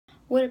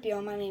What up,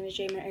 y'all? My name is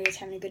Jamin. Are you guys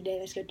having a good day?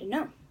 That's good to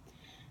know.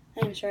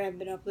 I'm sorry I've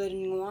been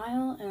uploading in a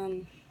while.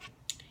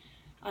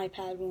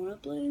 iPad won't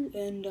upload,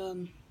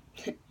 and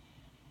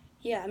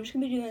yeah, I'm just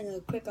gonna be doing a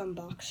quick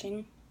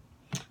unboxing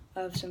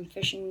of some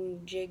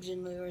fishing jigs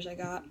and lures I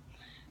got.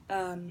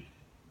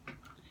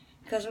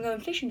 Because I'm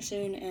going fishing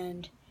soon,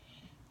 and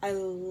I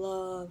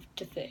love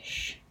to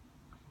fish.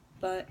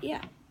 But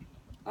yeah,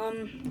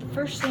 the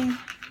first thing,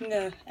 I'm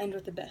gonna end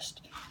with the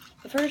best.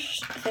 The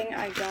first thing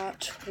I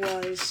got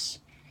was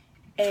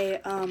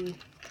a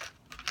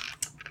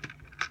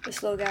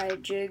this little guy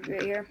jig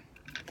right here.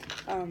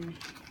 Let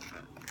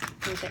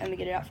me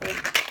get it out for you.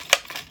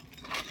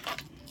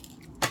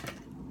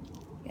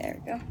 There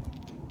we go.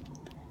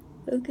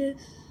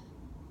 Focus.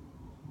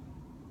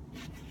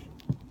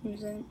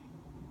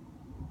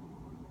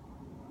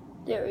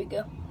 There we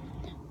go.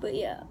 But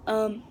yeah,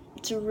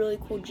 it's a really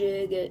cool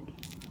jig. It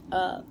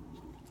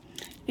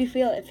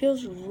it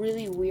feels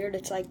really weird.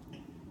 It's like,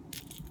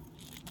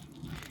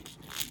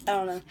 I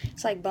don't know,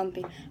 it's like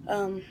bumpy.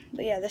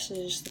 But yeah, this is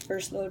just the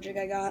first little jig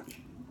I got.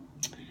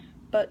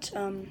 But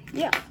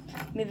yeah,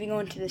 moving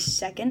on to the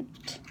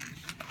second,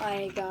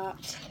 I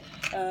got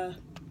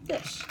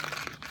this.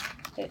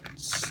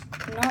 It's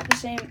not the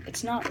same,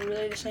 it's not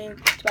really the same,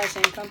 it's by the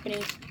same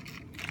company,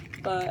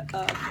 but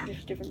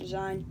just a different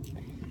design.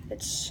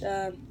 It's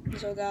this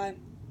little guy.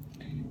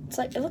 It's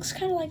like, it looks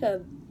kind of like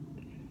a,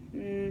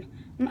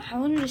 I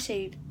wanted to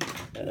say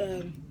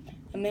a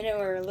minnow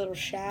or a little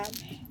shad.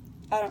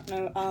 I don't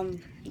know,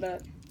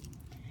 but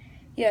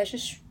yeah,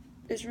 it's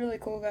a really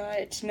cool guy.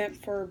 It's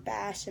meant for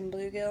bass and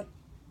bluegill.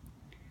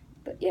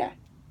 But yeah,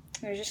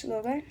 there's just a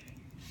little guy.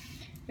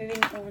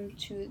 Moving on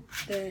to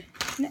the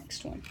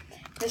next one.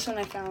 This one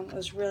I found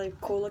was really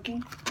cool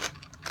looking.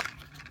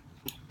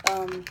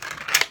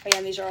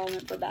 Again, these are all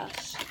meant for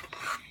bass.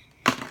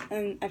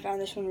 And I found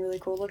this one really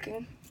cool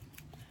looking.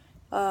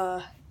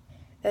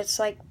 It's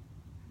like,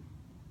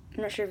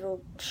 I'm not sure if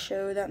it'll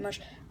show that much,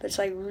 but it's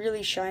like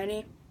really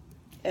shiny.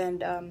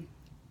 And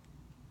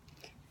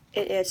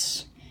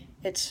it's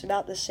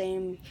about the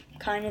same,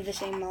 kind of the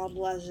same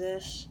model as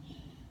this,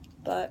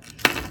 but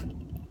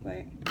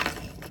wait,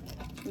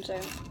 I'm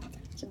sorry,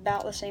 it's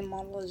about the same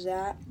model as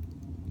that,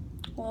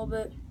 a little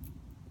bit.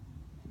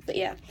 But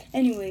yeah,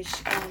 anyways,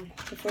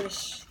 before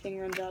this thing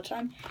runs out of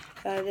time,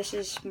 this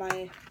is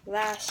my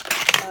last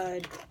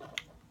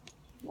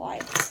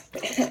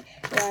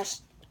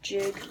last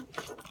jig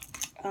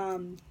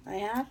I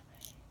have.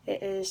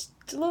 It's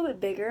a little bit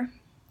bigger.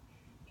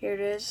 Here it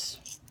is,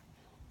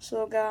 this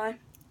little guy,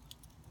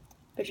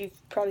 but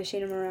you've probably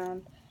seen him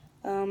around.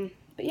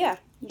 But yeah,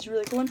 it's a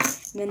really cool one.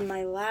 And then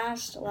my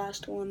last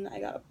one, I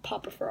got a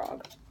popper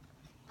frog,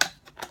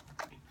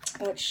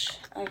 which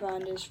I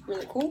find is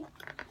really cool.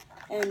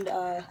 And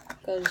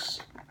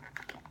because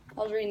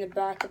I was reading the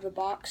back of the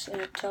box,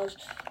 and it tells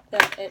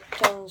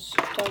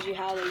you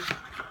how they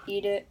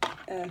eat it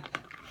and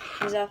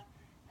stuff.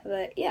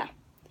 But yeah,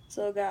 this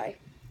little guy.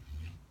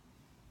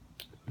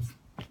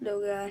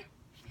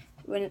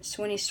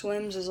 When he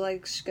swims, his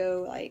legs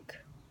go like,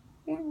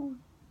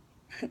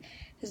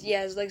 his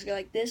legs go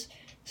like this.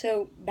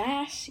 So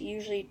bass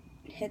usually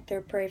hit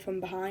their prey from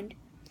behind.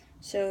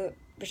 So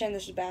pretend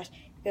this is bass.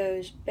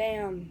 Goes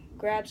bam,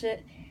 grabs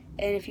it,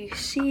 and if you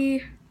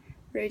see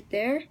right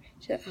there,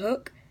 see that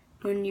hook?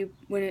 When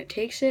it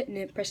takes it and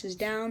it presses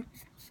down,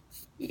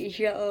 you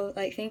hear that little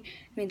like thing.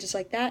 It means it's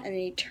like that, and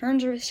then he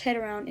turns his head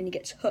around and he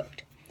gets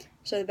hooked.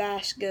 So the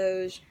bass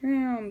goes,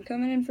 I'm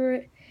coming in for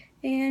it.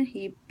 And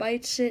he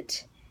bites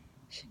it,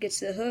 gets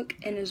the hook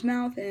in his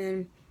mouth,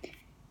 and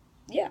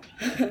yeah.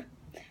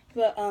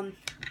 But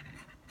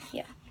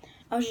yeah,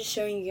 I was just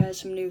showing you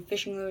guys some new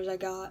fishing lures I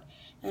got,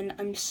 and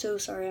I'm so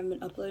sorry I haven't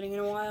been uploading in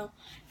a while.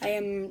 I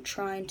am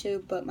trying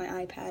to, but my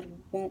iPad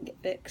won't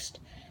get fixed.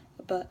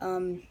 But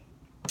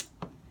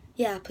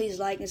yeah, please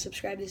like and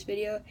subscribe to this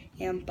video,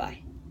 and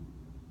bye.